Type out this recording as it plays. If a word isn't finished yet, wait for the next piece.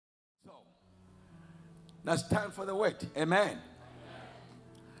Now it's time for the word. Amen.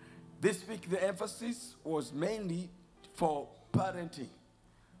 This week the emphasis was mainly for parenting.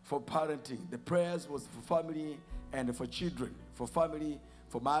 For parenting. The prayers was for family and for children. For family,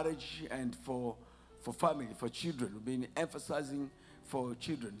 for marriage, and for family, for children. We've been emphasizing for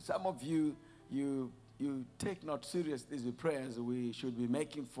children. Some of you take not serious these prayers we should be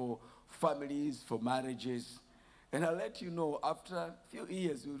making for families, for marriages. And I'll let you know, after a few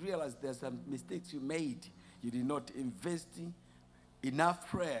years, you realize there's some mistakes you made. You did not invest enough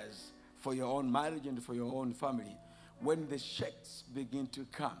prayers for your own marriage and for your own family. When the shakes begin to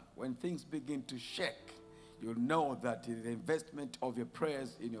come, when things begin to shake, you'll know that the investment of your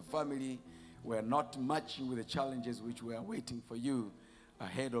prayers in your family were not matching with the challenges which were waiting for you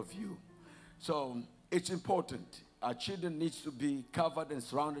ahead of you. So it's important. Our children need to be covered and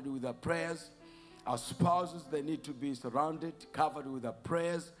surrounded with our prayers. Our spouses, they need to be surrounded, covered with our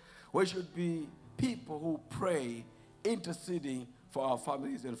prayers. We should be people who pray, interceding for our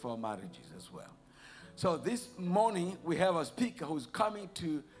families and for our marriages as well. So this morning, we have a speaker who's coming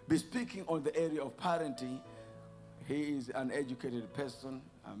to be speaking on the area of parenting. He is an educated person,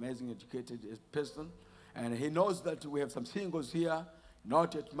 amazing educated person. And he knows that we have some singles here,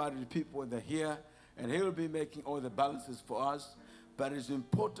 not yet married people that are here. And he will be making all the balances for us. But it's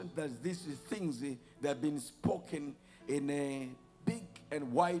important that these things that have been spoken in a big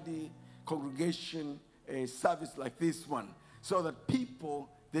and wide congregation, a service like this one, so that people,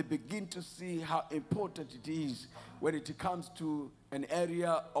 they begin to see how important it is when it comes to an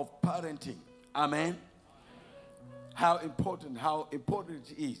area of parenting. Amen? How important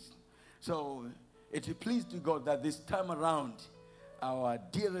it is. So it pleased to God that this time around, our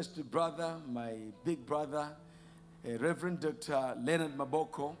dearest brother, my big brother, Reverend Dr. Leonard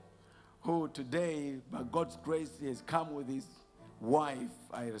Maboko, who today, by God's grace, he has come with his wife.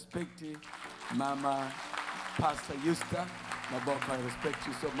 I respect you, Mama Pastor Yusta Maboko. I respect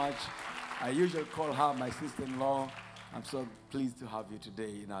you so much. I usually call her my sister-in-law. I'm so pleased to have you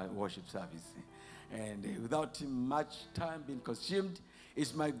today in our worship service. And without much time being consumed,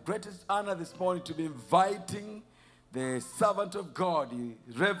 it's my greatest honor this morning to be inviting the servant of God,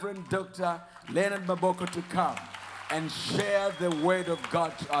 Reverend Dr. Leonard Maboko, to come and share the word of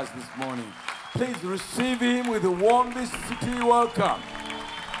God to us this morning. Please receive him with the warmest city welcome.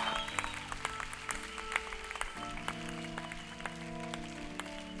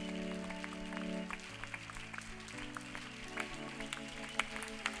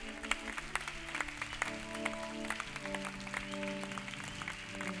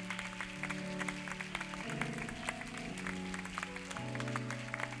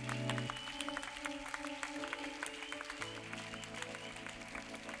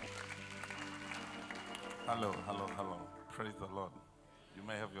 Hello, hello, hello. Praise the Lord. You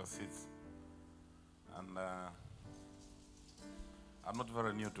may have your seats. And I'm not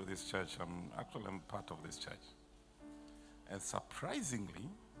very new to this church. I'm part of this church. And surprisingly,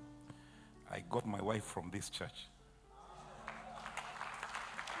 I got my wife from this church.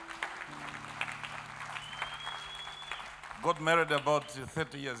 Got married about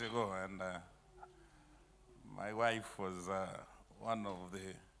 30 years ago, and my wife was one of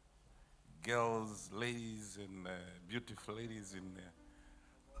the girls, ladies, and beautiful ladies.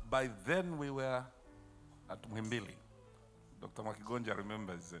 By then, we were at Mwimbili. Dr. Makigonja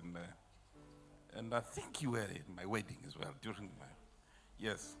remembers, and I think you were in my wedding as well during my,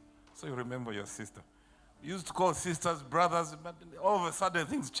 yes. So you remember your sister. We used to call sisters brothers, but all of a sudden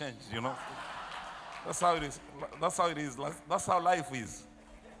things changed, you know. That's how it is. That's how it is. That's how life is.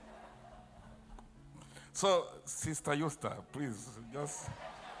 So, Sister Yusta, please just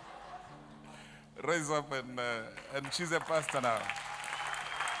raise up, and she's a pastor now.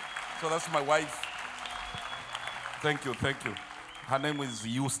 So that's my wife. Thank you, thank you. Her name is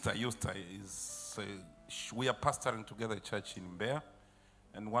Yusta. Yusta is, we are pastoring together a church in Mbeya,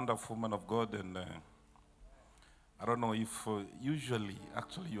 and wonderful woman of God. And I don't know if usually,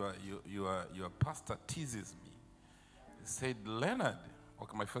 actually, your pastor teases me. He said, Leonard,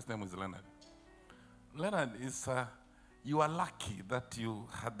 okay, my first name is Leonard. Leonard, is you are lucky that you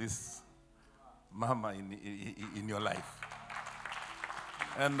had this mama in your life.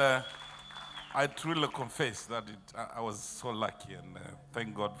 And I truly confess that I was so lucky, and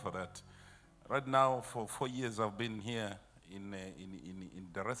thank God for that. Right now, for 4 years, I've been here in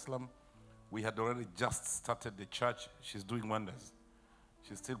Dar es Salaam. We had already just started the church. She's doing wonders.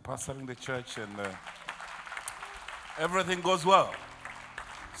 She's still pastoring the church, and everything goes well.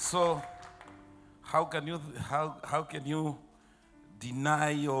 So how can you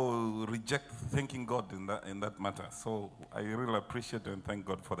deny or reject thanking God in that matter? So I really appreciate and thank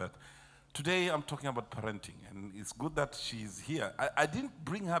God for that. Today I'm talking about parenting, and it's good that she's here. I didn't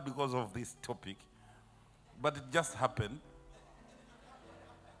bring her because of this topic, but it just happened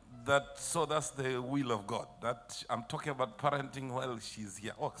so that's the will of God. That I'm talking about parenting while she's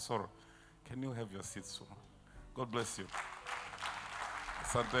here. Oh, sorry. Can you have your seat, so? God bless you.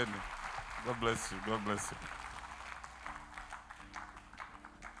 Santeni. God bless you. God bless you.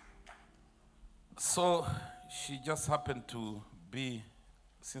 So she just happened to be,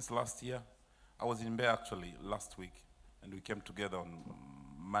 since last year, I was in Mbeya actually last week, and we came together on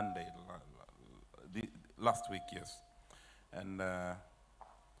Monday, last week, yes. And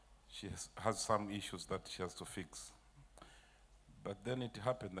she has some issues that she has to fix. But then it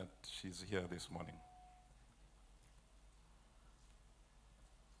happened that she's here this morning.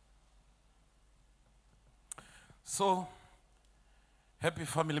 So, happy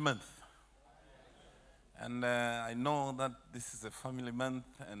Family Month. And I know that this is a family month,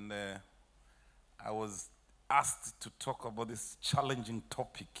 and I was asked to talk about this challenging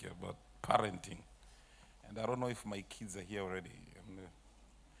topic about parenting. And I don't know if my kids are here already. And,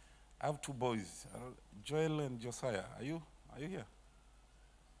 I have two boys, Joel and Josiah. Are you here?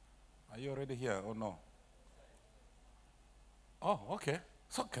 Are you already here or no? Oh, okay.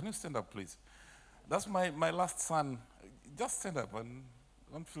 So can you stand up, please? That's my last son. Just stand up and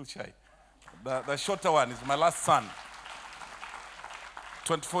don't feel shy. The shorter one is my last son.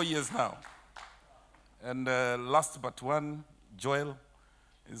 24 years now. And last but one, Joel,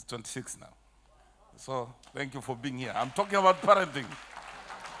 is 26 now. So thank you for being here. I'm talking about parenting.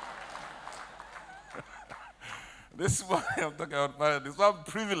 This morning I'm talking about parenting. So I'm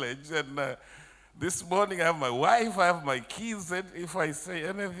privileged, and this morning I have my wife, I have my kids, and if I say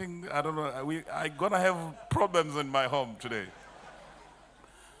anything, I don't know, I'm gonna have problems in my home today.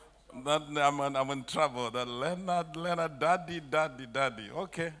 That I'm in trouble. That Leonard, daddy.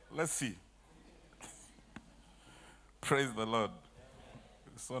 Okay, let's see. Praise the Lord.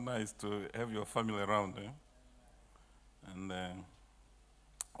 It's so nice to have your family around. And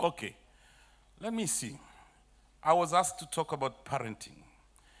okay, let me see. I was asked to talk about parenting,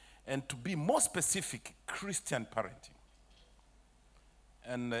 and to be more specific, Christian parenting.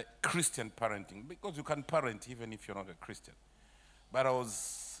 And Christian parenting, because you can parent even if you're not a Christian. But I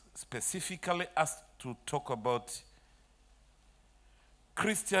was specifically asked to talk about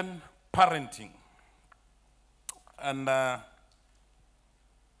Christian parenting. And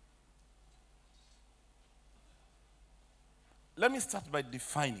let me start by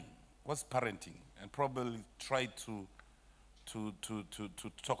defining what's parenting, and probably try to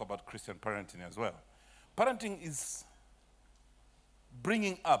talk about Christian parenting as well. Parenting is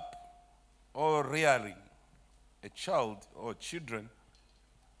bringing up or rearing a child or children,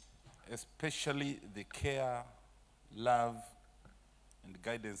 especially the care, love, and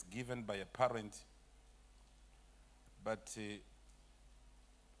guidance given by a parent. But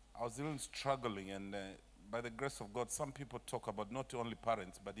I was really struggling, and by the grace of God, some people talk about not only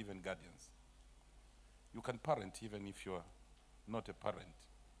parents, but even guardians. You can parent even if you're not a parent,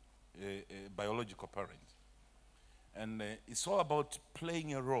 a biological parent. And it's all about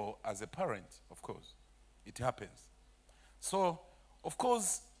playing a role as a parent, of course. It happens. So, of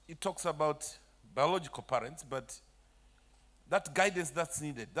course, it talks about biological parents, but that guidance that's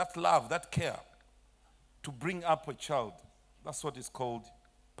needed, that love, that care to bring up a child, that's what is called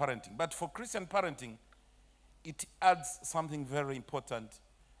parenting. But for Christian parenting, it adds something very important,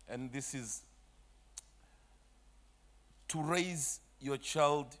 and this is to raise your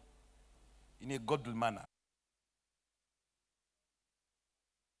child in a godly manner.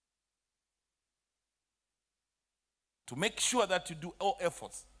 To make sure that you do all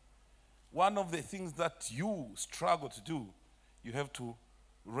efforts. One of the things that you struggle to do, you have to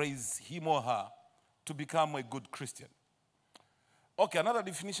raise him or her to become a good Christian. Okay, another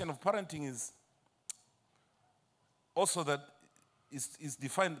definition of parenting is also that is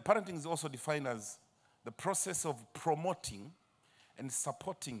defined, parenting is also defined as the process of promoting and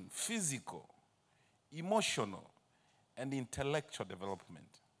supporting physical, emotional, and intellectual development.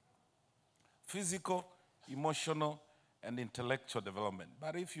 Physical, emotional, and intellectual development.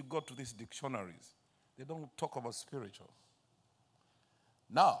 But if you go to these dictionaries, they don't talk about spiritual.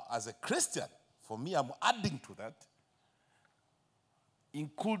 Now, as a Christian, for me, I'm adding to that,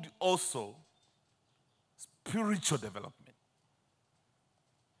 include also spiritual development.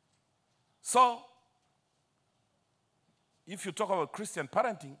 So, if you talk about Christian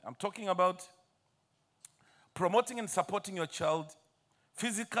parenting, I'm talking about promoting and supporting your child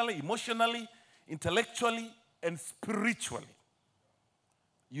physically, emotionally, intellectually, and spiritually.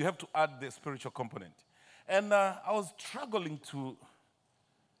 You have to add the spiritual component. And I was struggling to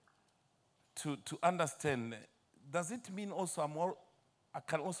to understand, does it mean also I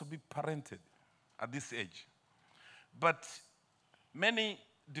can also be parented at this age? But many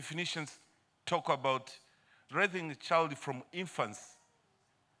definitions talk about raising a child from infants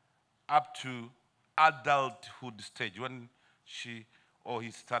up to adulthood stage, when she or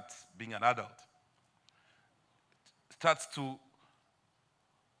he starts being an adult, starts to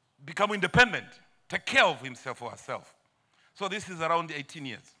become independent, take care of himself or herself. So this is around 18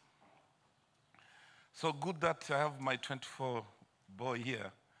 years. So good that I have my 24 boy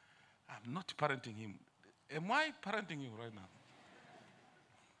here. I'm not parenting him. Am I parenting you right now?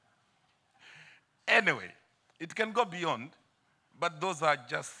 Anyway, it can go beyond, but those are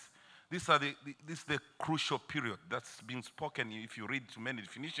just, this is the crucial period that's being spoken. If you read too many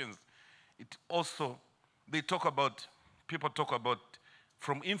definitions, it also, people talk about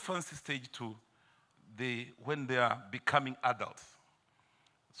from infancy stage to when they are becoming adults.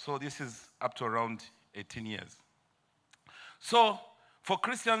 So this is up to around 18 years. So for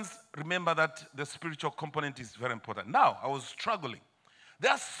Christians, remember that the spiritual component is very important. Now, I was struggling.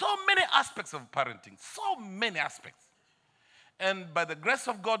 There are so many aspects of parenting, so many aspects. And by the grace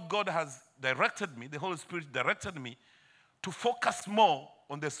of God, God has directed me, the Holy Spirit directed me to focus more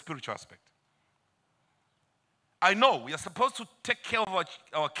on the spiritual aspect. I know we are supposed to take care of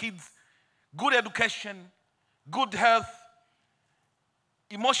our kids, good education, good health.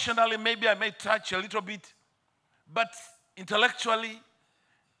 Emotionally, maybe I may touch a little bit, but intellectually,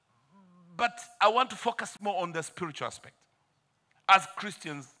 but I want to focus more on the spiritual aspect. As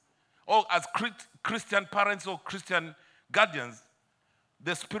Christians, or as Christian parents or Christian guardians,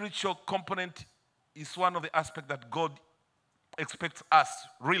 the spiritual component is one of the aspects that God expects us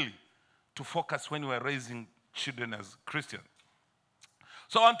really to focus when we are raising children as Christians.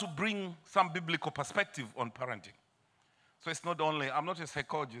 So I want to bring some biblical perspective on parenting. So it's not only, I'm not a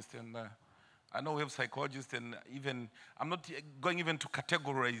psychologist, and I know we have psychologists, and even, I'm not going even to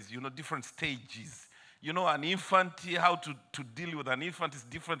categorize, different stages. An infant, how to deal with an infant is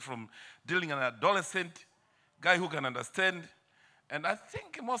different from dealing with an adolescent, guy who can understand. And I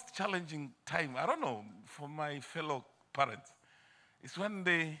think the most challenging time, I don't know, for my fellow parents, is when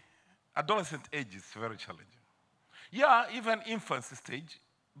the adolescent age is very challenging. Yeah, even infancy stage,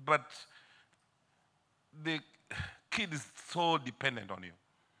 but the kid is so dependent on you.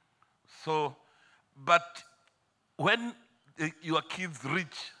 So, but when your kids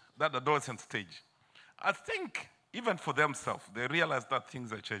reach that adolescent stage, I think even for themselves, they realize that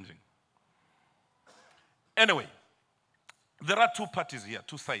things are changing. Anyway, there are two parties here,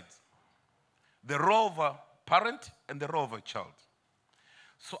 two sides. The role of a parent and the role of a child.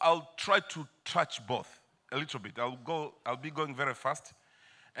 So I'll try to touch both a little bit. I'll be going very fast,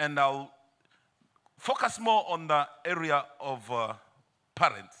 and I'll focus more on the area of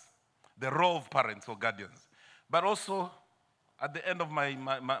parents, the role of parents or guardians. But also, at the end of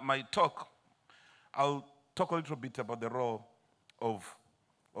my talk, I'll talk a little bit about the role of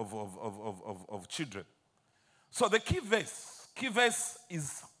children. So the key verse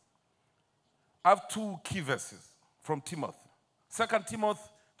is, I have two key verses from Timothy. 2 Timothy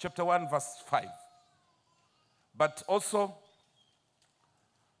chapter 1, verse 5. But also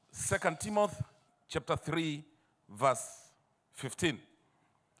 2 Timothy chapter 3, verse 15.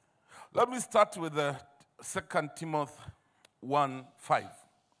 Let me start with 2 Timothy 1, 5.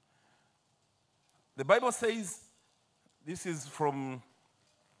 The Bible says, this is from,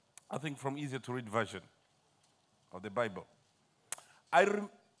 I think, from easier to read version of the Bible. I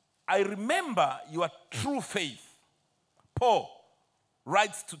remember your true faith. Paul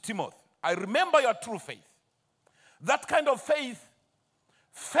writes to Timothy, I remember your true faith. That kind of faith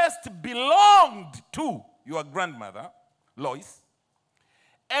first belonged to your grandmother, Lois,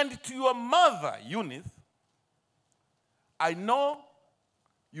 and to your mother, Eunice. I know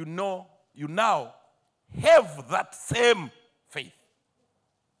you now have that same faith.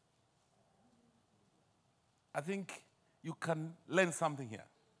 I think you can learn something here.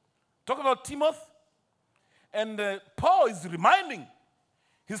 Talk about Timothy, and Paul is reminding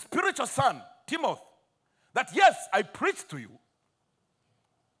his spiritual son, Timothy, that yes, I preach to you.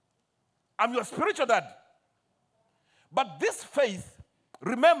 I'm your spiritual dad. But this faith,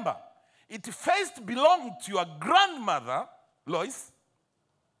 remember, it first belonged to your grandmother, Lois.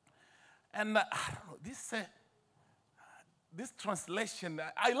 And I don't know, this translation,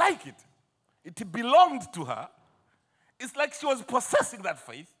 I like it. It belonged to her. It's like she was possessing that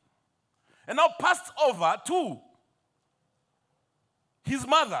faith. And now passed over to his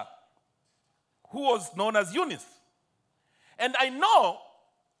mother, who was known as Eunice. And I know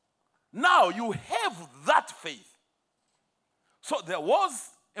now you have that faith. So there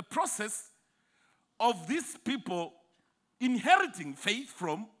was a process of these people inheriting faith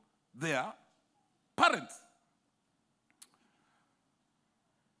from their parents.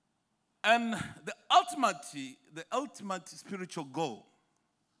 And the ultimate spiritual goal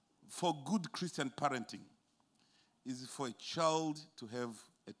for good Christian parenting is for a child to have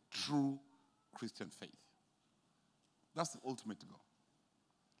a true Christian faith. That's the ultimate goal.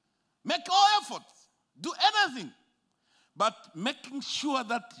 Make all efforts, do anything, but making sure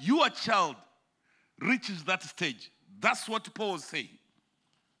that your child reaches that stage. That's what Paul was saying.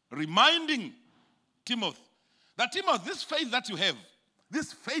 Reminding Timothy that, Timothy, this faith that you have,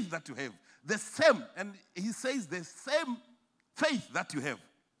 the same, and he says the same faith that you have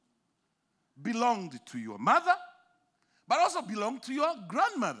belonged to your mother, but also belonged to your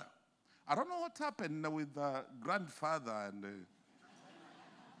grandmother. I don't know what happened with grandfather and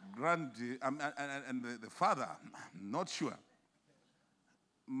the father. I'm not sure.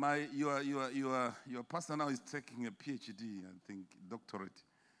 Your pastor now is taking a PhD, I think, doctorate.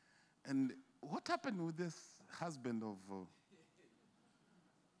 And what happened with this husband of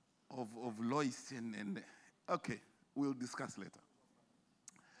Lois and okay, we'll discuss later.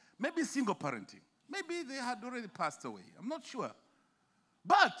 Maybe single parenting. Maybe they had already passed away. I'm not sure.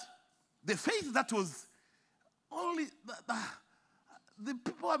 But the faith that was only the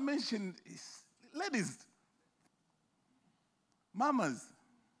people I mentioned is ladies, mamas,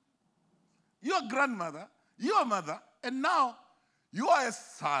 your grandmother, your mother, and now you are a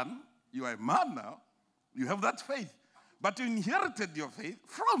son, you are a man now, you have that faith. But you inherited your faith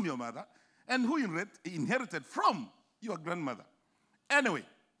from your mother, and who inherited from your grandmother. Anyway,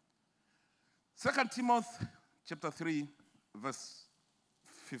 2 Timothy chapter 3, verse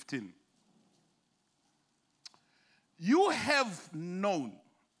 15. You have known.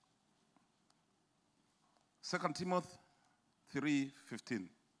 2 Timothy 3:15.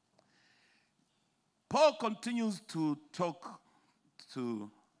 Paul continues to talk to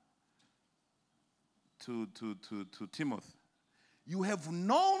Timothy. You have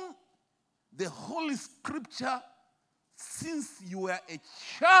known the Holy Scripture since you were a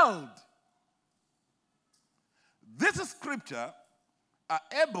child. This scripture are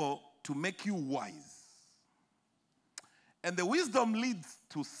able to make you wise. And the wisdom leads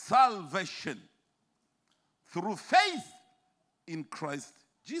to salvation through faith in Christ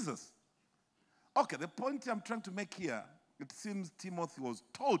Jesus. Okay, the point I'm trying to make here, it seems Timothy was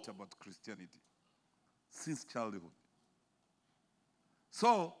taught about Christianity since childhood.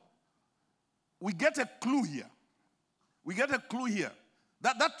 So, we get a clue here.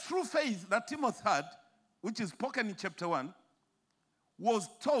 That true faith that Timothy had, which is spoken in chapter 1, was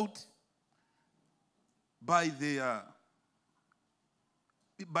taught by his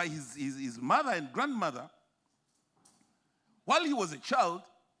mother and grandmother while he was a child.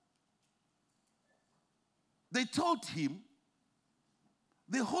 They taught him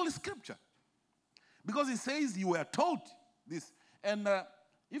the Holy Scripture. Because it says you were taught this. And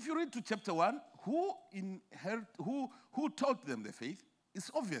if you read to chapter 1, who taught them the faith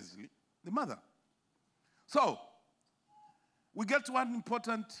is obviously the mother. So, we get one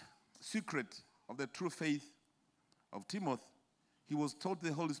important secret of the true faith of Timothy. He was taught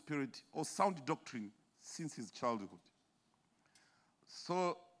the Holy Spirit or sound doctrine since his childhood.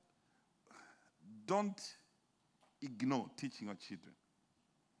 So, don't ignore teaching your children.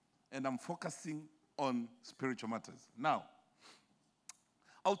 And I'm focusing on spiritual matters. Now,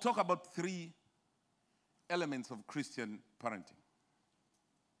 I'll talk about 3 elements of Christian parenting.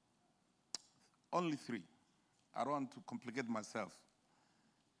 Only 3. I don't want to complicate myself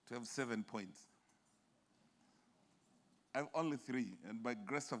to have 7 points. I have only 3, and by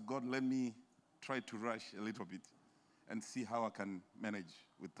grace of God, let me try to rush a little bit and see how I can manage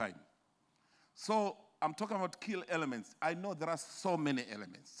with time. So, I'm talking about key elements. I know there are so many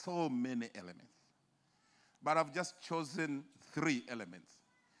elements. But I've just chosen 3 elements.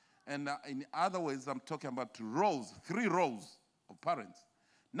 And in other words, I'm talking about 3 roles of parents.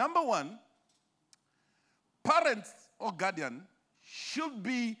 Number 1, parents or guardian should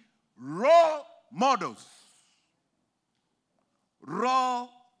be role models. Role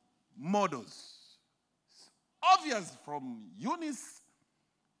models. It's obvious from Eunice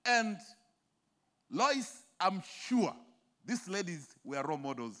and Lois, I'm sure these ladies were role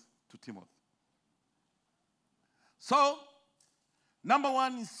models to Timothy. So, number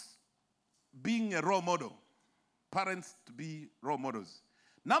 1 is being a role model. Parents to be role models.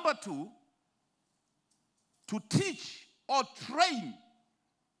 Number 2, to teach or train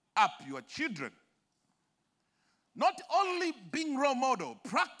up your children. Not only being role model,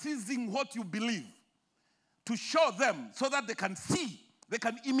 practicing what you believe to show them so that they can see, they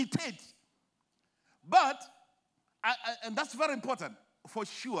can imitate. But, and that's very important, for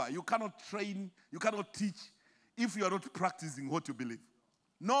sure, you cannot train, you cannot teach if you are not practicing what you believe.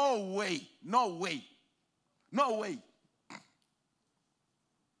 No way, no way, no way.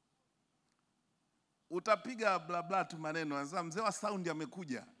 Utapiga bla bla tu maneno, anasema mzee wa sound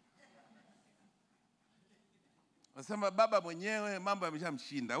amekuja. Anasema baba mwenyewe mambo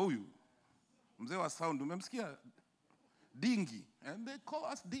yameshamshinda huyu. Mzee wa sound umemsikia? Dingi. And they call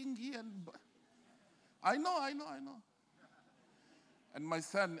us Dingi, and I know. And my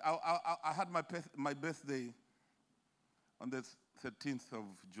son, I had my birthday on the 13th of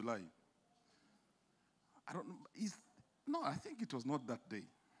July. I don't know. I think it was not that day.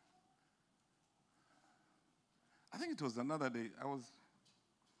 I think it was another day.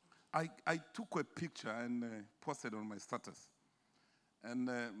 I took a picture and posted on my status. And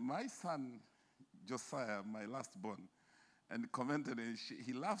my son, Josiah, my last born, and commented, and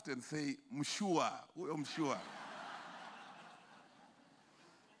he laughed and said, Mshua, Mshua.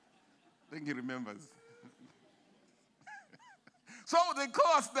 I think he remembers. So they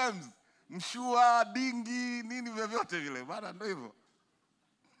call us names. Mshua, Dingi, Nini, vyovyote vile. Bana ndo hivyo.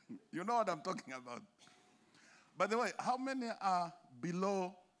 You know what I'm talking about. By the way, how many are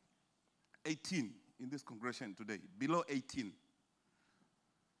below 18 in this congregation today? Below 18.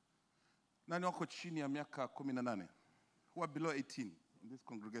 Nani wako chini ya miaka 18? Who are below 18 in this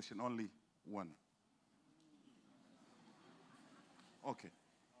congregation? Only one.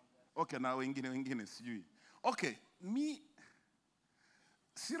 Okay, now wengine sijui. Okay,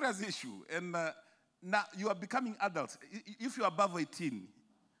 serious issue. And now you are becoming adults. If you are above 18,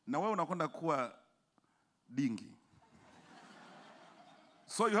 na wewe unakwenda kuwa dingi.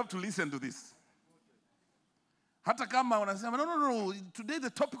 So you have to listen to this. Hata kama unasema, no. Today the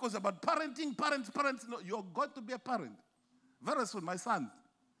topic was about parenting, parents. No, you're going to be a parent. Very soon, my son,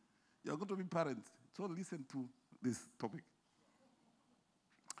 you're going to be parents. So listen to this topic.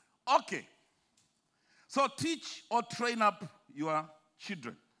 Okay. So teach or train up your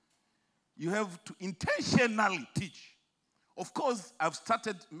children. You have to intentionally teach. Of course, I've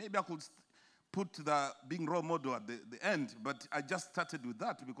started, maybe I could put the being role model at the end, but I just started with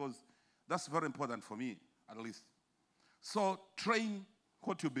that because that's very important for me, at least. So train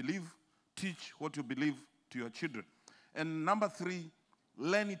what you believe, teach what you believe to your children. And number 3,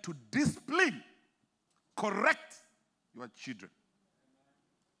 learn to discipline, correct your children.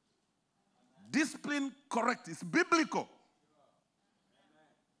 Discipline, correct. It's biblical.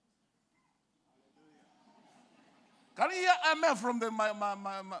 Can you hear amen from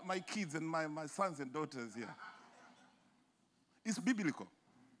my kids and my sons and daughters here? It's biblical.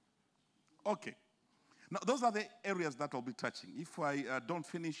 Okay. Now, those are the areas that I'll be touching. If I don't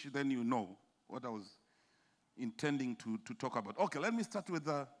finish, then you know what I was intending to talk about. Okay, let me start with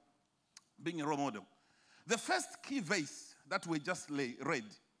being a role model. The first key verse that we just read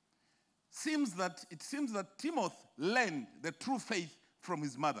seems that Timothy learned the true faith from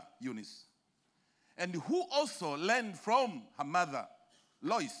his mother, Eunice, and who also learned from her mother,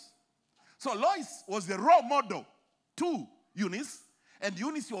 Lois. So Lois was a role model to Eunice, and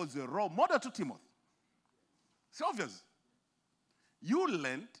Eunice was a role model to Timothy. It's obvious. You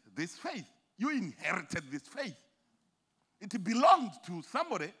learned this faith. You inherited this faith. It belonged to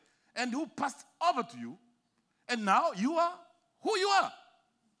somebody, and who passed over to you, and now you are who you are.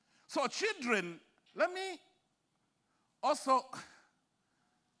 So children, let me also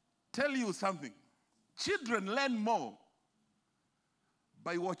tell you something. Children learn more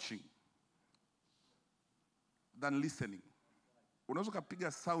by watching than listening. Unaweza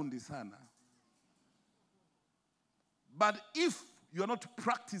kupiga sound sana. But if you are not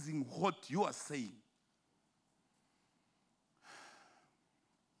practicing what you are saying,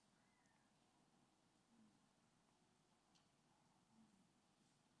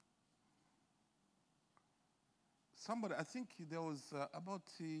 somebody, I think there was about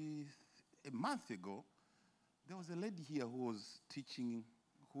a month ago, there was a lady here who was teaching,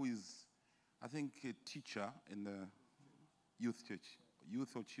 who is, I think, a teacher in the youth church,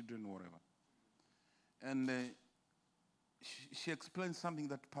 youth or children, whatever. And she explained something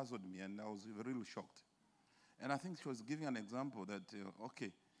that puzzled me, and I was really shocked. And I think she was giving an example that,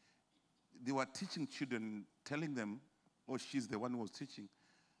 okay, they were teaching children, telling them, or she's the one who was teaching,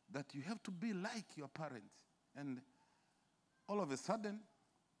 that you have to be like your parents. And all of a sudden,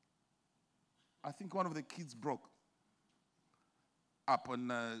 I think one of the kids broke up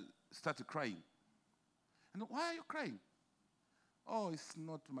and started crying. And why are you crying? Oh, it's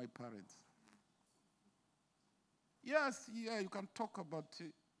not my parents. Yes, yeah, you can talk about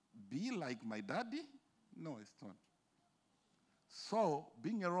be like my daddy. No, it's not. So,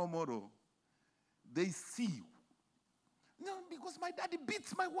 being a role model they see. No, because my daddy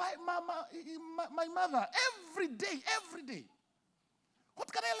beats my wife, my mother every day.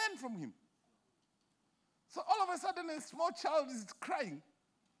 What can I learn from him? So all of a sudden, a small child is crying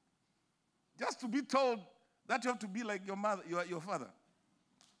just to be told that you have to be like your mother, your father.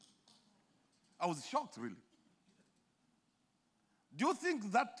 I was shocked, really. Do you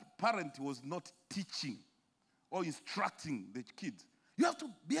think that parent was not teaching or instructing the kids? You have to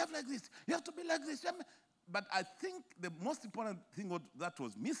behave like this. You have to be like this. But I think the most important thing that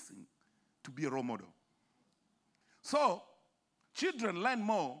was missing to be a role model. So, children learn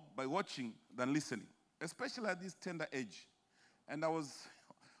more by watching than listening, especially at this tender age. And I was,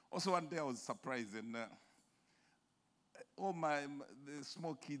 also one day I was surprised, and the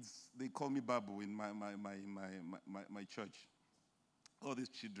small kids, they call me Babu in my church. All these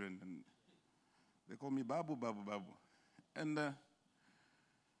children, and they call me Babu. And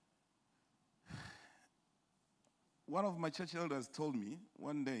one of my church elders told me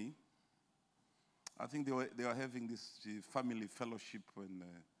one day, I think they were having this family fellowship and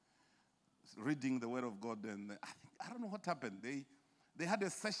reading the Word of God, and I don't know what happened. They had a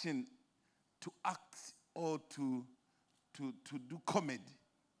session to act or to do comedy,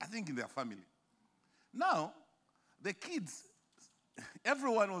 I think in their family. Now, the kids,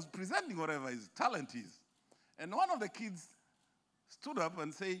 everyone was presenting whatever his talent is. And one of the kids stood up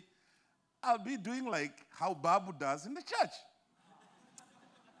and said, I'll be doing like how Babu does in the church.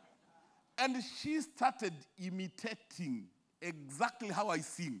 And she started imitating exactly how I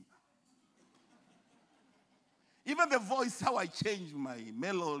sing. Even the voice, how I change my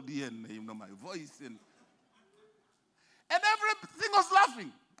melody and my voice. And everything was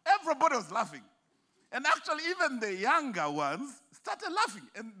laughing. Everybody was laughing. And actually, even the younger ones started laughing.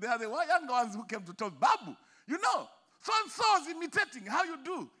 And they are the younger ones who came to tell Babu, so-and-so is imitating how you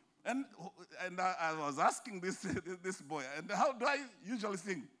do. And I was asking this boy, and how do I usually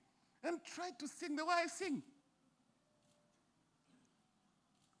sing? And try to sing the way I sing.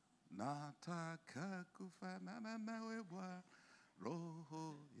 Nataka kufanana nawe Bwana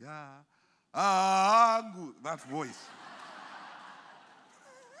roho ya angu. That voice.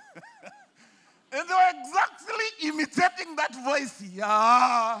 And they were exactly imitating that voice.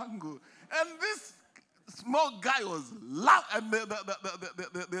 Yangu. And this small guy was laughing, and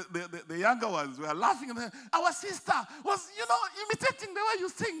the younger ones were laughing. And our sister was, imitating the way you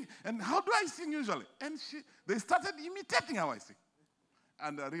sing. And how do I sing usually? And they started imitating how I sing.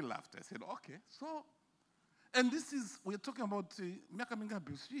 And I really laughed. I said, okay, so, and we're talking about miaka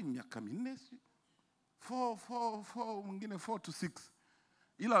mingapi? Miaka minne? 4 to 6.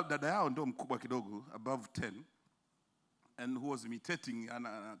 Ila dada yao ndo mkubwa kidogo, above 10, and who was imitating and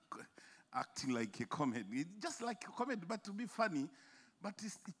acting like a comedy, just like a comedy, but to be funny, but he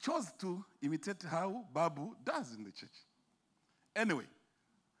chose to imitate how Babu does in the church. Anyway,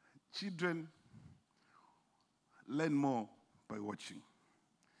 children learn more by watching.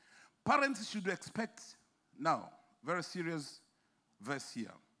 Parents should expect, now, very serious verse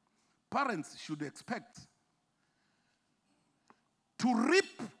here. Parents should expect to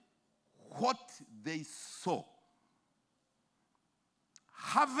reap what they sow.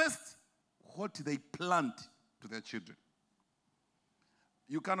 Harvest what they plant to their children.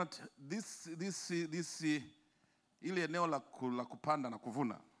 You cannot, ile eneo la kupanda na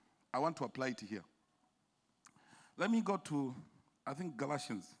kuvuna, I want to apply it here. Let me go to, I think,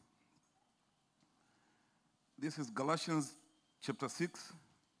 Galatians. This is Galatians chapter 6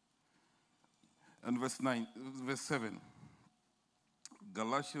 and verse 7.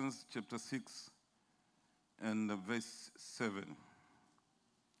 Galatians chapter 6 and verse 7.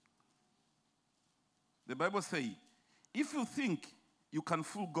 The Bible says, if you think you can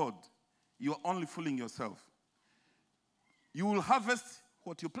fool God, you are only fooling yourself. You will harvest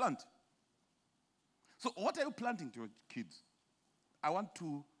what you plant. So what are you planting to your kids? I want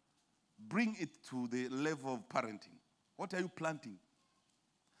to bring it to the level of parenting. What are you planting?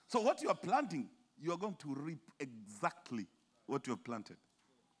 So what you are planting, you are going to reap exactly what you have planted.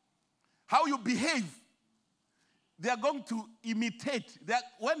 How you behave, they are going to imitate.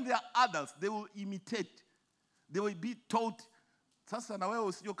 When they are adults, they will imitate. They will be taught. Sasa na wewe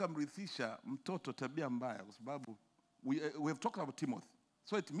usije kumrithisha mtoto tabia mbaya kwa sababu we have talked about Timothy.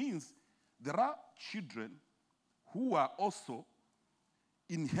 So it means there are children who are also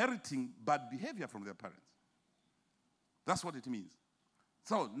inheriting bad behavior from their parents. That's what it means.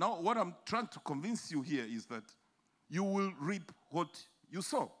 So now what I'm trying to convince you here is that you will reap what you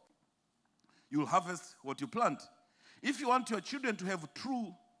sow. You will harvest what you plant. If you want your children to have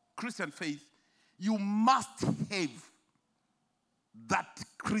true Christian faith, you must have that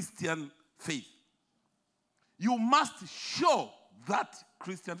Christian faith. you must show that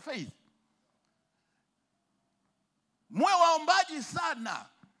Christian faith. Mwe waombaji sana.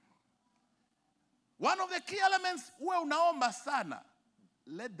 One of the key elements, uwe unaomba sana.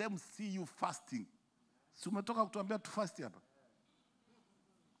 Let them see you fasting. Si umetoka kutuambia tufasti hapa?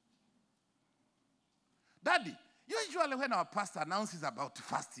 Daddy, usually when our pastor announces about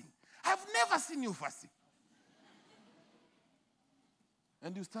fasting, I've never seen you fasting.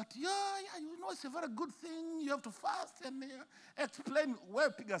 And you start, yeah, you know it's a very good thing. You have to fast and explain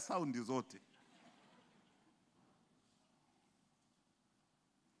where piga sound is ote.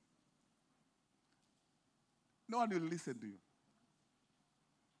 No one will listen to you.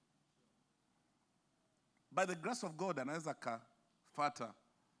 By the grace of God, anaweza kafata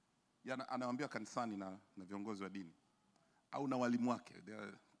anawaambia kanisani na viongozi wa dini au na walimu wake, they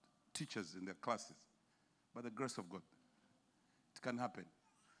are teachers in their classes. By the grace of God, it can happen.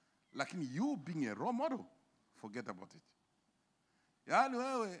 Lakini you being a role model, forget about it. Yani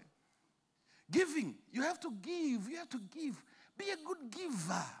wewe, giving, you have to give. Be a good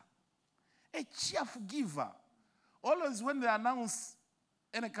giver, a cheerful giver. Always when they announce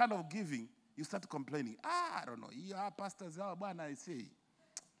any kind of giving, you start complaining. I don't know, our pastors, I say,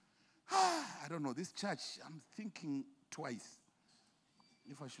 I don't know, this church, I'm thinking twice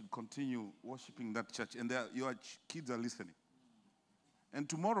if I should continue worshiping that church. And your kids are listening. And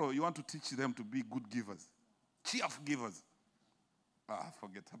tomorrow you want to teach them to be good givers, cheerful givers.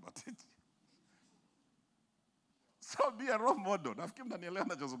 Forget about it. So be a role model.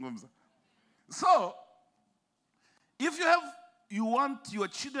 So, if you want your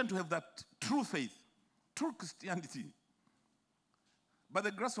children to have that true faith, true Christianity, by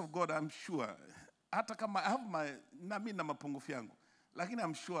the grace of God, I'm sure, hata kama I have na mapungufu yangu, lakini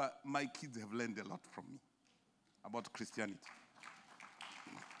I'm sure my kids have learned a lot from me about Christianity.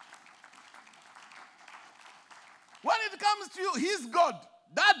 When it comes to you, he's God.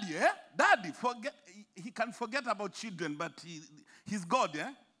 Daddy, Daddy, he can forget about children, but he's God,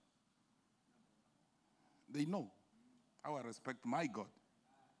 They know how I respect my God.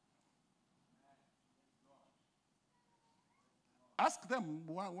 Ask them,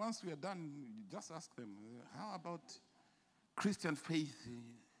 once we are done, just ask them, how about Christian faith,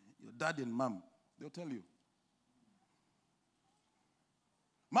 your dad and mom? They'll tell you.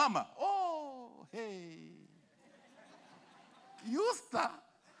 Mama, oh, hey. Yusta.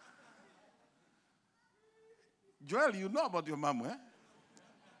 Joel, you know about your mom,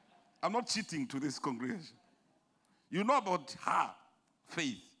 I'm not cheating to this congregation. You know about her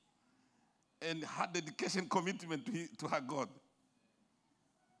faith and her dedication, commitment to her God.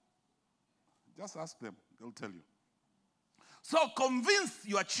 Just ask them, they'll tell you. So convince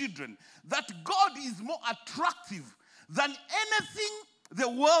your children that God is more attractive than anything the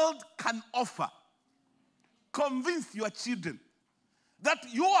world can offer. Convince your children that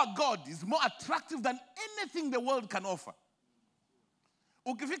your God is more attractive than anything the world can offer.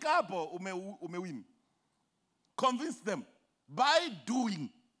 Ukifika hapo umewin. Convince them by doing.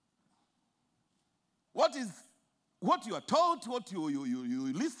 What you are taught, what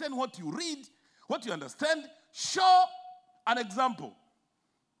you listen, what you read, what you understand, show an example.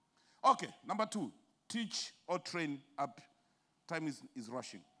 Okay, number 2, teach or train up. Time is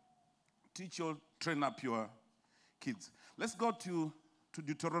rushing. Teach or train up your kids. Let's go to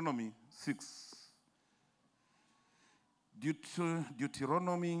Deuteronomy 6.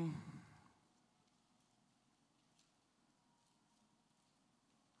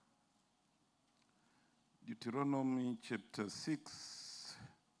 Deuteronomy chapter 6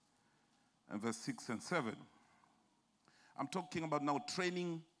 and verse 6 and 7. I'm talking about now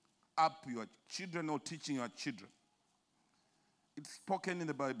training up your children or teaching your children. It's spoken in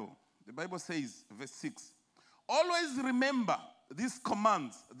the Bible. The Bible says, verse 6, always remember these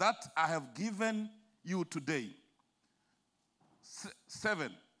commands that I have given you today. 7,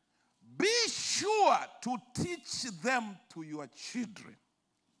 be sure to teach them to your children.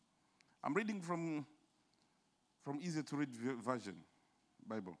 I'm reading from easy to read version,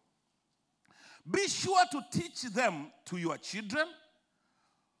 Bible. Be sure to teach them to your children.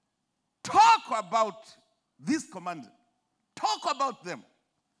 Talk about this command. Talk about them.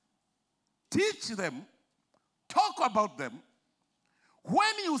 Teach them. Talk about them.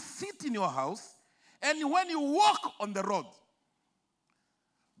 When you sit in your house and when you walk on the road,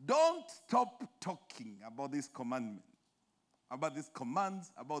 don't stop talking about this commandment, about these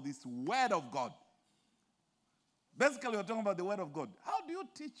commands, about this word of God. Basically, we're talking about the word of God. How do you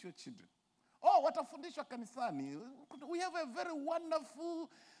teach your children? Oh, watafundishwa kanisani. We have a very wonderful,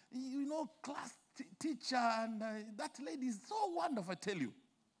 class teacher, and that lady is so wonderful, I tell you.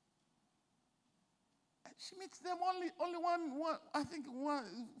 She meets them only one, I think,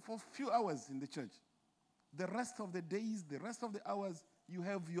 for a few hours in the church. The rest of the days, the rest of the hours, you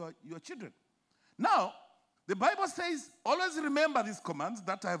have your children. Now, the Bible says, always remember these commands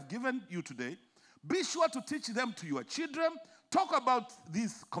that I have given you today. Be sure to teach them to your children. Talk about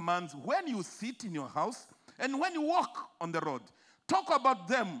these commands when you sit in your house and when you walk on the road. Talk about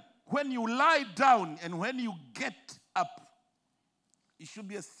them when you lie down and when you get up. It should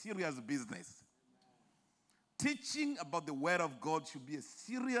be a serious business. Teaching about the Word of God should be a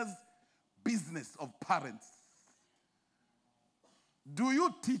serious business of parents. Do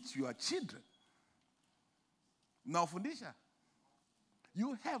you teach your children? Now, fundisha.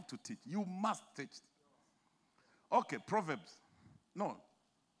 You have to teach. You must teach. Okay, Proverbs. No.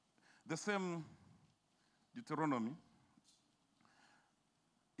 The same Deuteronomy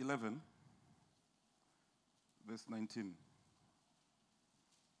 11, verse 19.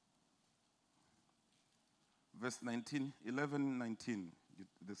 Verse 19, 11, 19.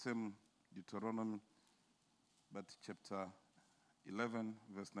 The same Deuteronomy, but chapter 11,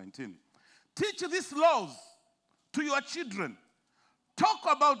 verse 19. Teach these laws to your children.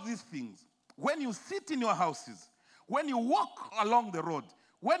 Talk about these things when you sit in your houses, when you walk along the road,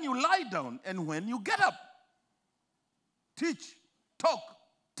 when you lie down, and when you get up. Teach, talk,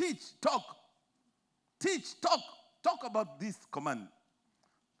 teach, talk. Teach, talk. Talk about this command.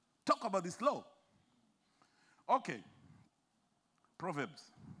 Talk about this law. Okay. Proverbs.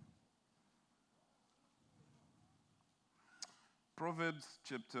 Proverbs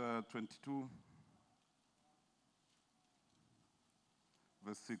chapter 22,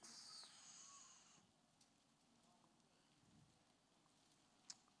 verse 6.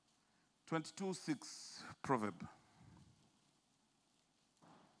 Proverb.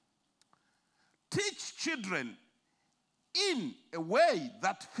 Teach children in a way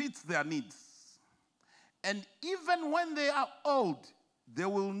that fits their needs. And even when they are old, they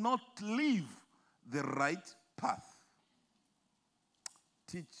will not leave the right path.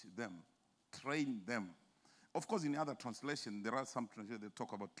 Teach them, train them. Of course, in other translations, there are some translations that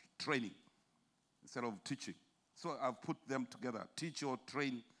talk about training instead of teaching. So I've put them together. Teach or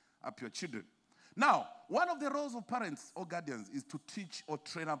train up your children. Now, one of the roles of parents or guardians is to teach or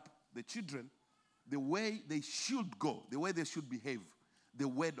train up the children the way they should go, the way they should behave, the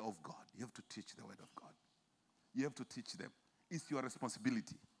Word of God. You have to teach the Word of God. You have to teach them. It's your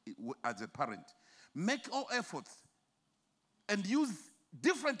responsibility as a parent. Make all efforts and use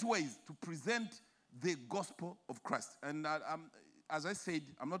different ways to present the gospel of Christ. And as I said,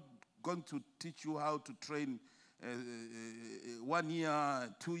 I'm not going to teach you how to train 1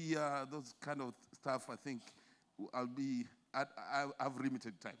 year, 2 year, those kind of stuff. I think I have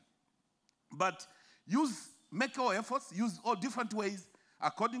limited time. But make all efforts, use all different ways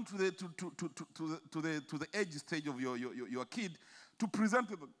according to the age stage of your kid to present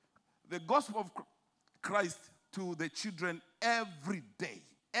the gospel of Christ to the children every day,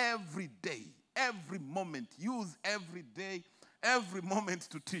 every moment. Use every day, every moment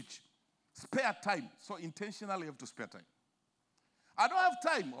to teach. Spare time. So intentionally you have to spare time. I don't have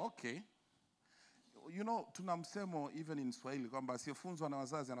time. Okay. You know, tuna msemo even in Swahili kwamba asiyefunzwa na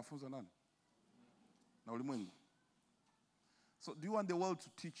wazazi anafunzwa nani? Na ulimwengu. So do you want the world to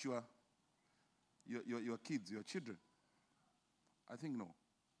teach your kids, your children? I think no.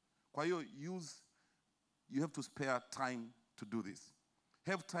 Kwa hiyo you have to spare time to do this.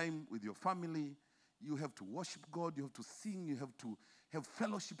 Have time with your family. You have to worship God. You have to sing. You have to have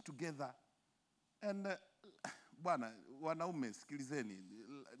fellowship together. And bwana, wanaume, sikilizeni,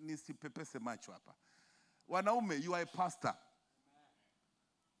 nisipepese macho hapa. Wanaume, you are a pastor.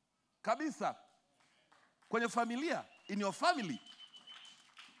 Kabisa. Kwenye familia, in your family,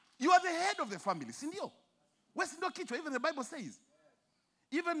 you are the head of the family, si ndio? Wewe si ndio kichwa, even the Bible says.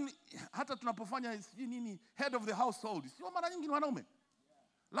 Even hata tunapofanya nini, head of the household, sio mara nyingi ni wanaume.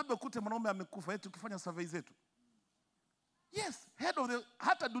 Labda ukute mwanaume amekufa, eti ukifanya survey zetu. Yes, head of the,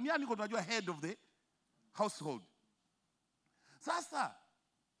 hata duniani kwa tunajua head of the household. Sasa,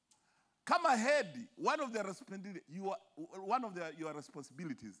 kama head, one of your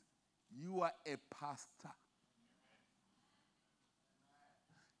responsibilities, you are a pastor.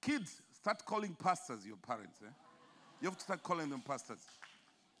 Kids, start calling pastors your parents. You have to start calling them pastors.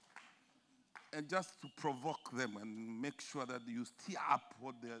 And just to provoke them and make sure that you stir up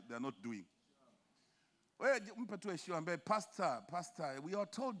what they're not doing. Pastor, we are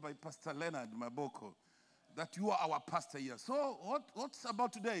told by Pastor Leonard Maboko that you are our pastor here. So what's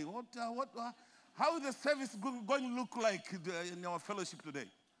about today? How is the service going to look like in our fellowship today?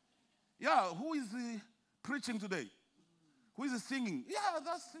 Yeah, who is preaching today? Who is singing? Yeah,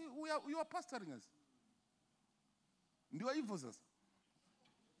 you are pastoring us. Ndio hivyo sasa.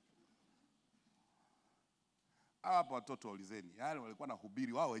 Hapa watoto waulizeni, yaani walikuwa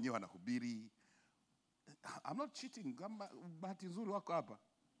nahubiri, wao wenyewe wanahubiri. I'm not cheating, kama bahati nzuri wako hapa.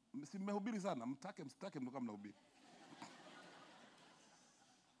 Si mmehubiri sana, mtake msitake mlikuwa mnahubiri.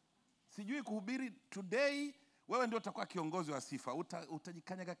 Sijui kuhubiri today, wewe ndio utakuwa kiongozi wa sifa.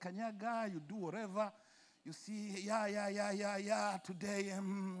 Utajikanyaga kanyaga, you do whatever. You see, yeah, today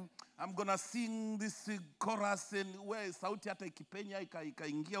I'm gonna sing this chorus and we sauti hata ikipenya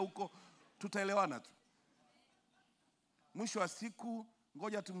ikaingia huko, tutaelewana tu. Mwisho wa siku,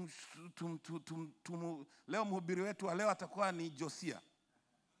 ngoja leo mhubiri wetu wa leo atakuwa ni Josia.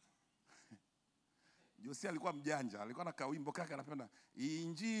 Josia alikuwa mjanja, alikuwa na kawimbo kake anapenda,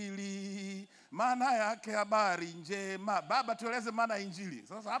 Injili maana yake habari njema. Baba, tueleze maana Injili.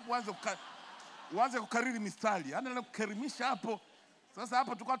 Sasa hapo uanze kukariri mistari. Yaani anakukarimisha hapo. Sasa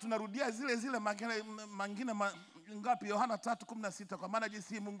hapo tulikuwa tunarudia zile mangine ngapi? Yohana 3:16, kwa maana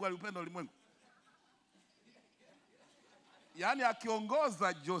jinsi Mungu aliupenda ulimwengu. Yaani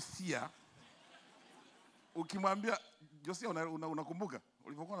akiongoza Josia, ukimwambia Josia, unakumbuka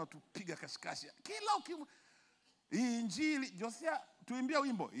ulivyokuwa unatupiga kashikashi kila Injili. Josia, tuimbia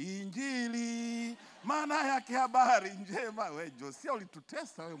wimbo Injili maana yake habari njema. We Josia,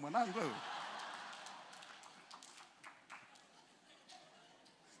 ulitutesa wewe mwanangu wewe.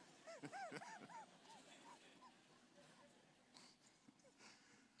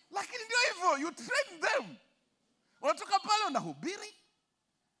 Lakini ndio hivyo, you train them. Unatoka pale unahubiri.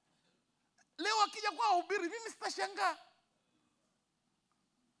 Leo akija kwa hubiri mimi sitashangaa.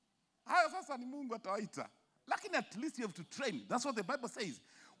 Hayo sasa ni Mungu atawaita. Lakini at least you have to train. That's what the Bible says.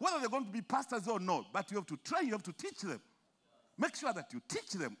 Whether they're going to be pastors or not, but you have to train, you have to teach them. Make sure that you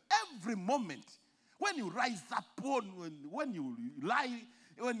teach them every moment. When you rise up, when you lie,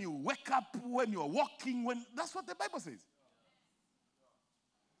 when you wake up, when you are walking, that's what the Bible says.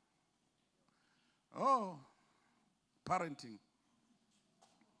 Oh, parenting.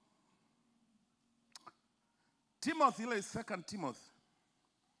 Timothy, ile is 2 Timothy.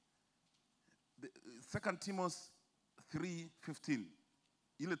 2 Timothy 3:15.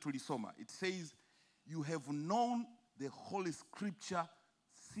 Ile tulisoma. It says, you have known the Holy Scripture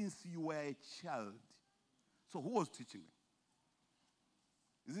since you were a child. So who was teaching them?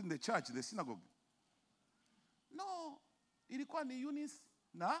 Is it in the church, the synagogue? No. Ilikuwa ni Eunice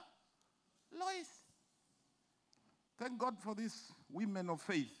na Lois. Thank God for these women of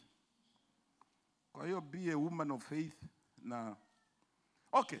faith. Kwa hiyo be a woman of faith. Na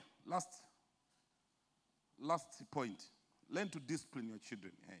okay, last point. Learn to discipline your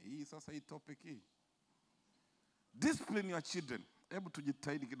children. Hii sasa hii topic hii. Discipline your children. Hebu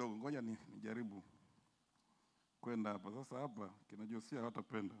tujitahidi kidogo. Ngoja nijaribu kwenda hapa. Sasa hapa kina Josia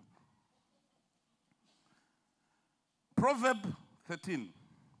hawatapenda. Proverb 13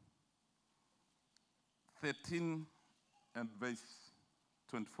 and verse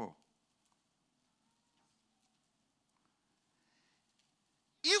 24.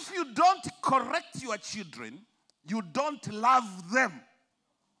 If you don't correct your children, you don't love them.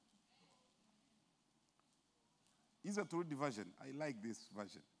 Is a true version. I like this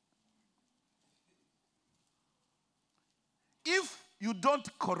version. If you don't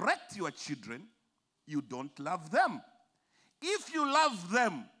correct your children, you don't love them. If you love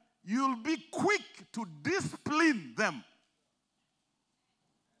them, you'll be quick to discipline them.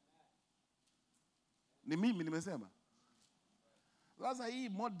 Ni mimi nimesema. Sasa hii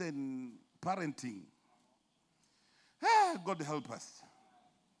modern parenting. God help us.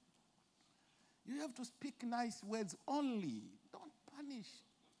 You have to speak nice words only. Don't punish.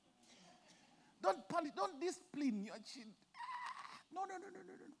 Don't punish. Don't discipline your children. No.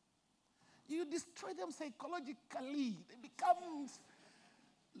 You destroy them psychologically. They become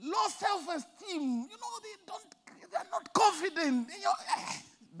low self-esteem. You know, they're not confident.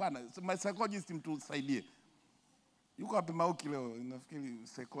 Bana, my psychologist mtusaidie. Yuko wapi Mauki leo? Nafikiri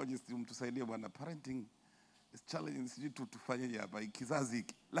psychologist mtusaidie bwana. Parenting is challenging. Sijui tufanyeje hapa kizazi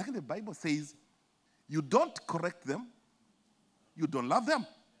hiki. Lakini the Bible says, you don't correct them, you don't love them.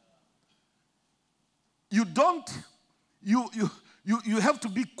 You have to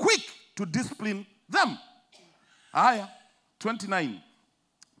be quick to discipline them. Aya, 29.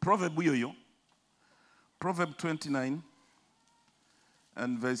 Proverb hiyo. Proverb 29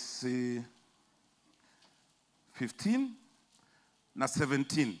 and verse 15 na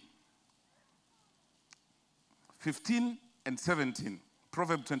 17. 15 and 17.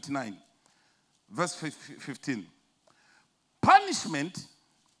 Proverb 29. Verse 15. Punishment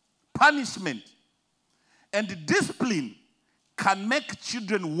and discipline can make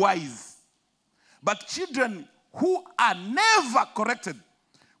children wise, but children who are never corrected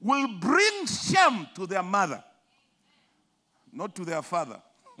will bring shame to their mother, not to their father.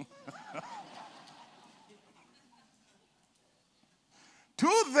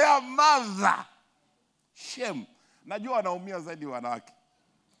 To their mother. Shame. Najua wanaumia zaidi wanawake.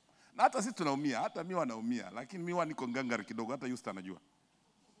 Na hata sisi tunaumia, hata mimi wanaumia, lakini mimi niko ngangari kidogo, hata Yusta anajua.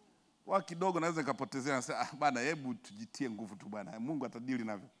 Wa kidogo naweza nikapotezea na sema bana, hebu tujitie nguvu tu bana. Mungu atadili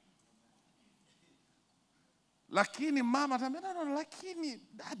navyo. Lakini mama atamwambia no, lakini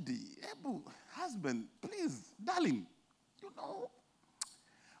daddy, hebu husband, please, darling, you know,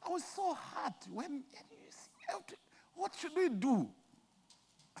 I was so hurt when what should we do?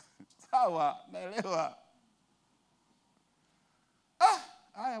 Sawa, naelewa.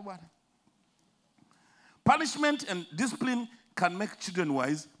 Haya bwana. Punishment and discipline can make children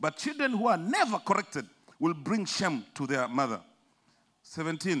wise, but children who are never corrected will bring shame to their mother.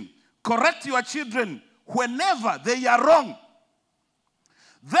 17. Correct your children whenever they are wrong.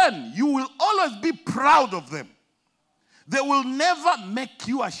 Then you will always be proud of them. They will never make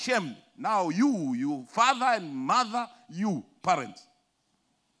you ashamed. Now you father and mother, you parents.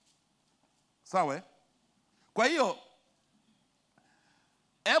 Sawa? Kwa hiyo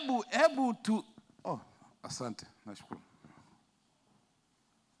Ebu to, asante, nashukuru.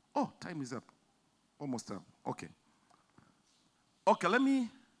 Time is up. Almost up. Okay. Okay, let me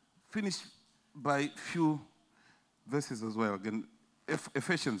finish by few verses as well. Again,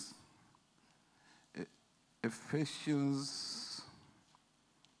 Ephesians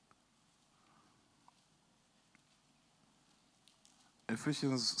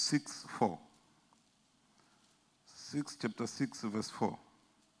 6:4. Chapter 6, verse 4.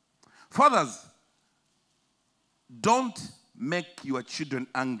 Fathers, don't make your children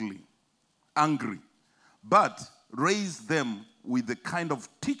angry, but raise them with the kind of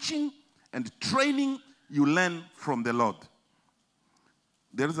teaching and training you learn from the Lord.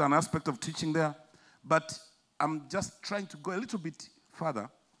 There is an aspect of teaching there, but I'm just trying to go a little bit further.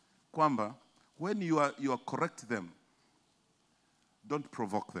 Kwamba, when you are correct them, don't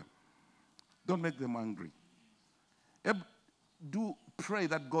provoke them. Don't make them angry. Do pray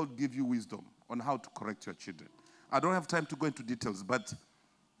that God give you wisdom on how to correct your children. I don't have time to go into details, but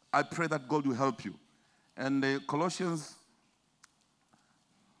I pray that God will help you. And Colossians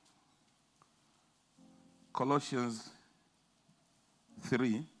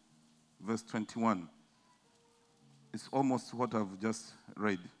 3, verse 21. It's almost what I've just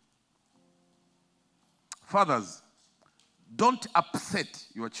read. Fathers, don't upset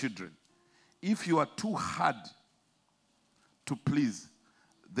your children. If you are too hard to please,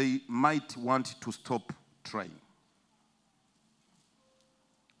 they might want to stop trying.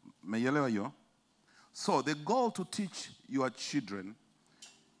 Meelewa hiyo? So the goal to teach your children,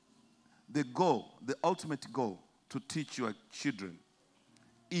 the ultimate goal to teach your children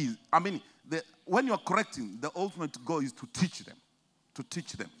is, when you are correcting, the ultimate goal is to teach them,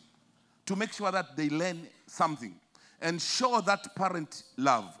 to make sure that they learn something and show that parent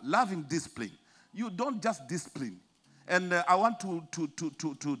loving discipline. You don't just discipline. And I want to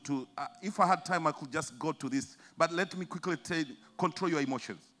if I had time, I could just go to this. But let me quickly tell you, control your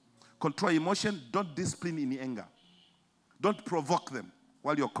emotions. Control emotion. Don't discipline in anger. Don't provoke them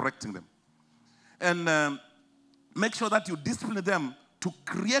while you're correcting them. And make sure that you discipline them to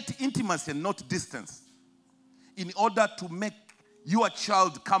create intimacy and not distance, in order to make your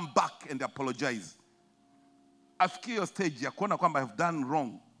child come back and apologize. Afikie your stage ya kuona kwamba I have done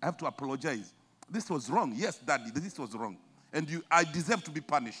wrong. I have to apologize. This was wrong. Yes, Daddy, this was wrong. And I deserve to be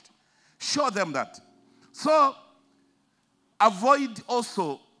punished. Show them that. So, avoid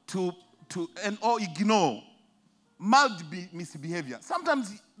also or ignore mild misbehavior.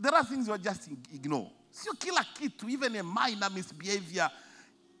 Sometimes there are things you just ignore. Sio kila kitu, even a minor misbehavior,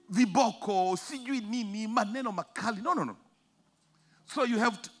 viboko, sijui nini, maneno makali. No. So you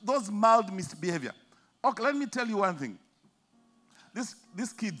have those mild misbehavior. Okay, let me tell you one thing.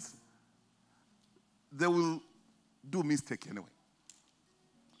 These kids, they will do mistake anyway.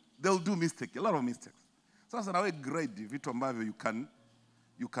 They'll do mistake, a lot of mistakes. So that's another grade vitu ambavyo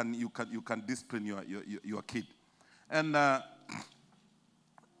you can discipline your kid. And I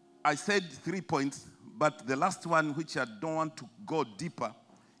said 3 points, but the last one, which I don't want to go deeper,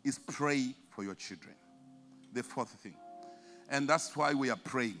 is pray for your children. The fourth thing. And that's why we are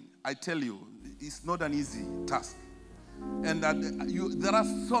praying. I tell you, it's not an easy task. And there are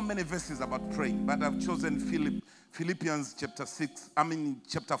so many verses about praying, but I've chosen Philippians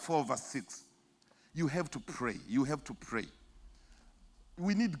chapter 4, verse 6. You have to pray. You have to pray.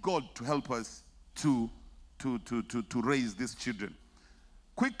 We need God to help us to raise these children.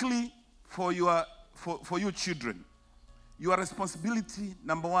 Quickly, for your for you children, your responsibility,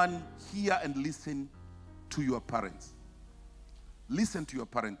 number one, hear and listen to your parents. Listen to your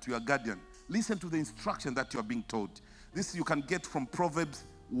parent, to your guardian. Listen to the instruction that you are being told. This you can get from Proverbs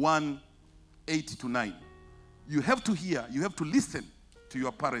 1:8-9. You have to hear, you have to listen to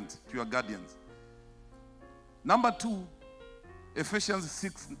your parents, to your guardians. Number two, Ephesians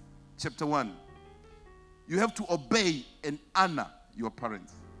 6, chapter 1. You have to obey and honor your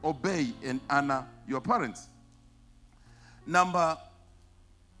parents. Obey and honor your parents. Number,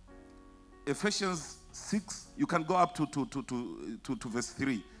 Ephesians 6, you can go up to verse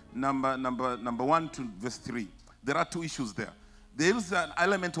 3. Number 1 to verse 3. There are two issues there. There is an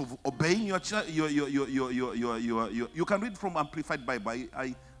element of obeying your child. You can read from Amplified Bible.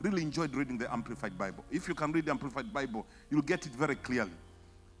 I really enjoyed reading the Amplified Bible. If you can read the Amplified Bible, you'll get it very clearly.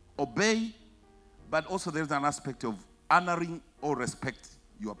 Obey, but also there's an aspect of honoring or respect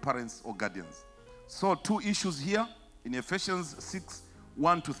your parents or guardians. So two issues here in Ephesians 6,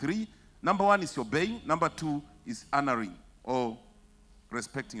 1-3. Number one is obeying. Number two is honoring or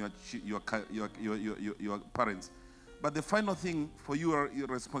respecting your parents. But the final thing for your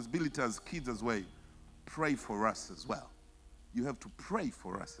responsibility as kids as well, pray for us as well. You have to pray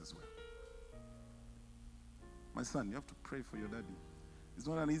for us as well. My son, you have to pray for your daddy. It's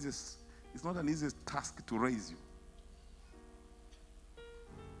not an easy task to raise you.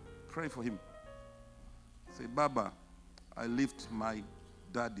 Pray for him. Say, Baba, I lift my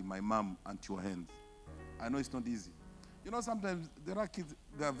daddy, my mom, onto your hands. I know it's not easy. You know, sometimes there are kids,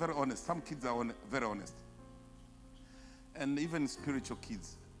 they are very honest. Some kids are very honest. And even spiritual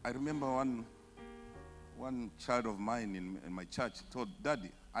kids. I remember one child of mine in my church told,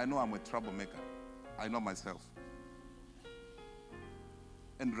 Daddy, I know I'm a troublemaker. I know myself.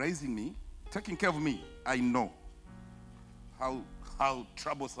 And raising me, taking care of me, I know how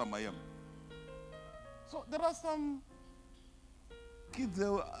troublesome I am. So there are some kids that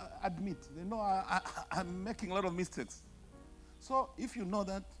will admit, they know I'm making a lot of mistakes. So if you know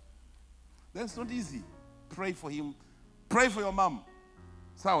that, then it's not easy. Pray for him. Pray for your mom.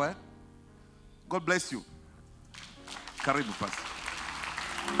 Sawa, eh? God bless you. Karibu Pastor.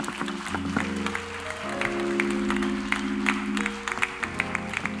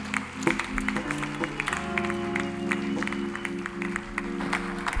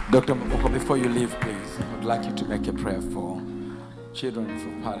 Dr. Maboko, before you leave, please, I'd like you to make a prayer for children and for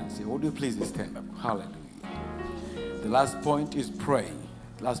parents. Would you please stand up? Hallelujah. The last point is pray.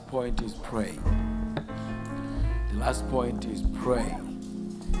 The last point is pray. The last point is pray.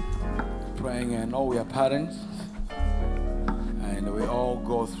 Praying, and all we are parents, and we all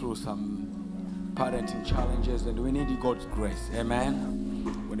go through some parenting challenges, and we need God's grace.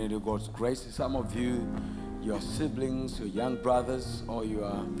 Amen. We need God's grace. Some of you, your siblings, your young brothers, or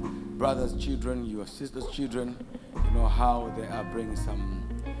your brothers' children, your sisters' children, you know how they are bringing some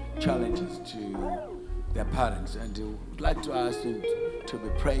challenges to their parents. And we would like to ask you to be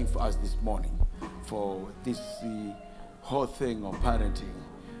praying for us this morning for this whole thing of parenting,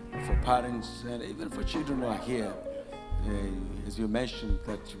 for parents and even for children who are here. As you mentioned,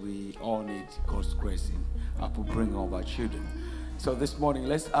 that we all need God's grace in upbringing of our children. So this morning,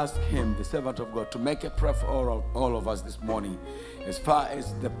 let's ask him, the servant of God, to make a prayer for all of us this morning. As far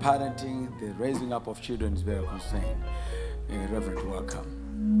as the parenting, the raising up of children is very concerned. Reverend,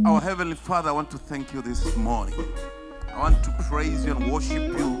 welcome. Our Heavenly Father, I want to thank you this morning. I want to praise you and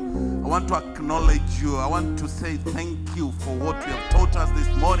worship you. I want to acknowledge you. I want to say thank you for what you have taught us this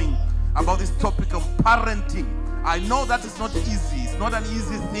morning about this topic of parenting. I know that it's not easy. It's not an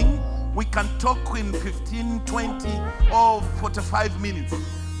easy thing. We can talk in 15, 20, or 45 minutes.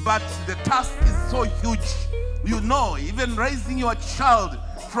 But the task is so huge. You know, even raising your child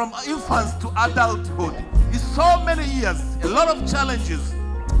from infants to adulthood is so many years, a lot of challenges.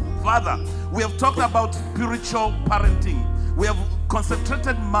 Father, we have talked about spiritual parenting. We have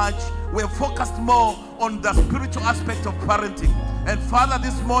concentrated much. We have focused more on the spiritual aspect of parenting. And Father,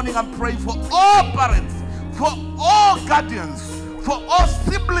 this morning I'm praying for all parents, for all guardians, for all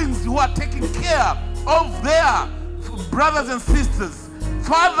siblings who are taking care of their brothers and sisters.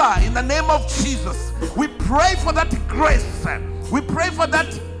 Father, in the name of Jesus, we pray for that grace. We pray for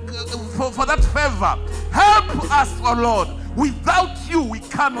that favor. Help us, oh Lord. Without you, we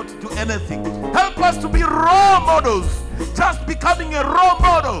cannot do anything. Help us to be role models. Just becoming a role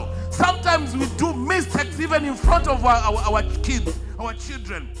model. Sometimes we do mistakes even in front of our kids, our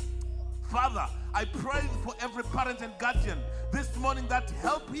children. Father, I pray for every parent and guardian this morning that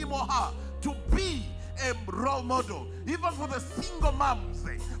help him or her to be a role model, even for the single moms,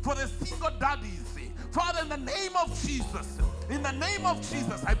 for the single daddies. Father, in the name of Jesus, In the name of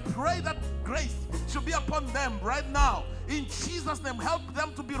Jesus, I pray that grace should be upon them right now. In Jesus' name, help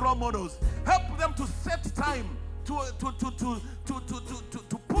them to be role models. Help them to set time, to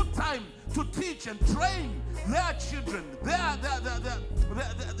put time to teach and train their children,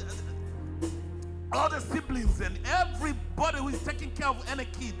 all the siblings and everybody who is taking care of any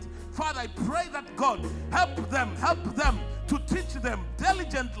kid. Father, I pray that God help them to teach them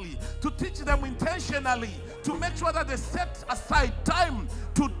diligently, to teach them intentionally, to make sure that they set aside time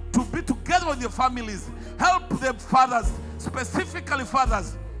to be together with their families. Help them, fathers, specifically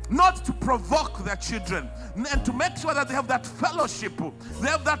fathers, not to provoke their children, and to make sure that they have that fellowship, they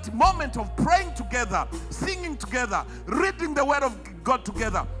have that moment of praying together, singing together, reading the word of God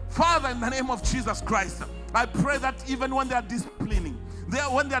together. Father, in the name of Jesus Christ, I pray that even when they are disciplining,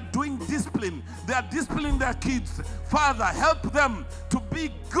 when they are doing discipline, they are disciplining their kids. Father, help them to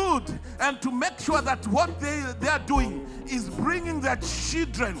be good and to make sure that what they are doing is bringing their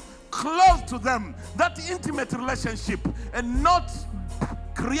children close to them, that intimate relationship, and not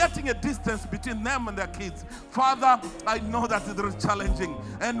creating a distance between them and their kids. Father, I know that it is challenging,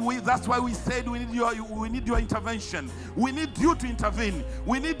 and that's why we said we need your intervention. We need you to intervene.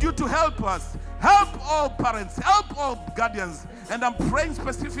 We need you to help us. Help all parents, help all guardians. And I'm praying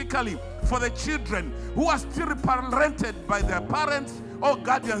specifically for the children who are still parented by their parents or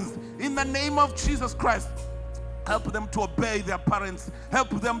guardians. In the name of Jesus Christ, help them to obey their parents. Help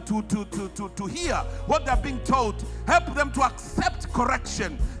them to hear what they're being told. Help them to accept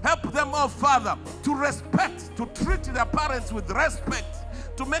correction. Help them, oh Father, to respect, to treat their parents with respect,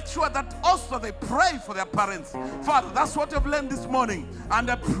 to make sure that also they pray for their parents. Father, that's what I've learned this morning. And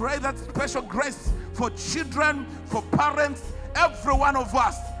I pray that special grace for children, for parents, every one of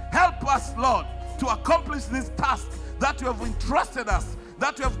us. Help us, Lord, to accomplish this task that you have entrusted us,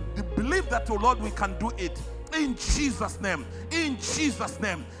 that you have believed that, oh Lord, we can do it. In Jesus' name, in Jesus'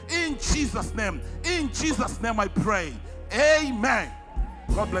 name, in Jesus' name, in Jesus' name I pray. Amen.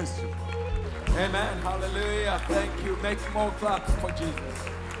 God bless you. Amen. Hallelujah. Thank you. Make more claps for Jesus.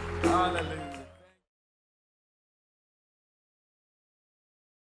 Hallelujah.